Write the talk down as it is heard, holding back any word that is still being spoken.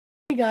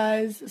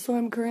guys, so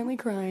I'm currently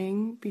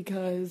crying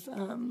because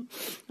I'm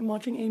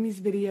watching Amy's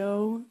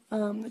video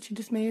that she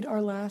just made,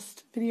 our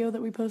last video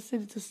that we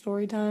posted. It's a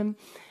story time.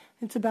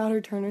 It's about her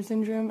Turner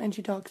syndrome, and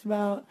she talks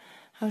about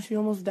how she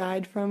almost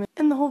died from it.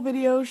 In the whole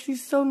video,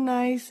 she's so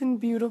nice and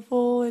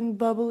beautiful and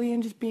bubbly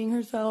and just being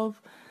herself.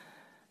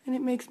 And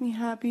it makes me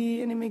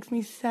happy and it makes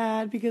me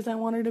sad because I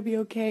want her to be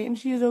okay. And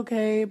she is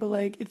okay, but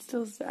like, it's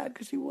still sad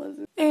because she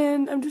wasn't.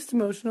 And I'm just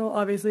emotional,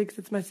 obviously, because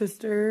it's my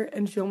sister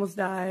and she almost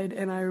died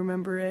and I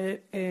remember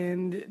it.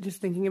 And just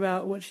thinking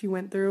about what she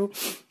went through,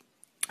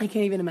 I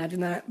can't even imagine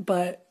that.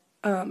 But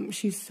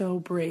she's so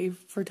brave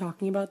for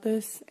talking about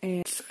this.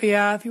 And so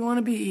yeah, if you want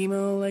to be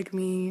emo like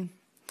me,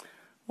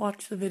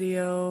 watch the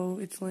video.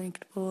 It's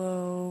linked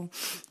below.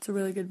 It's a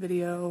really good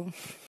video.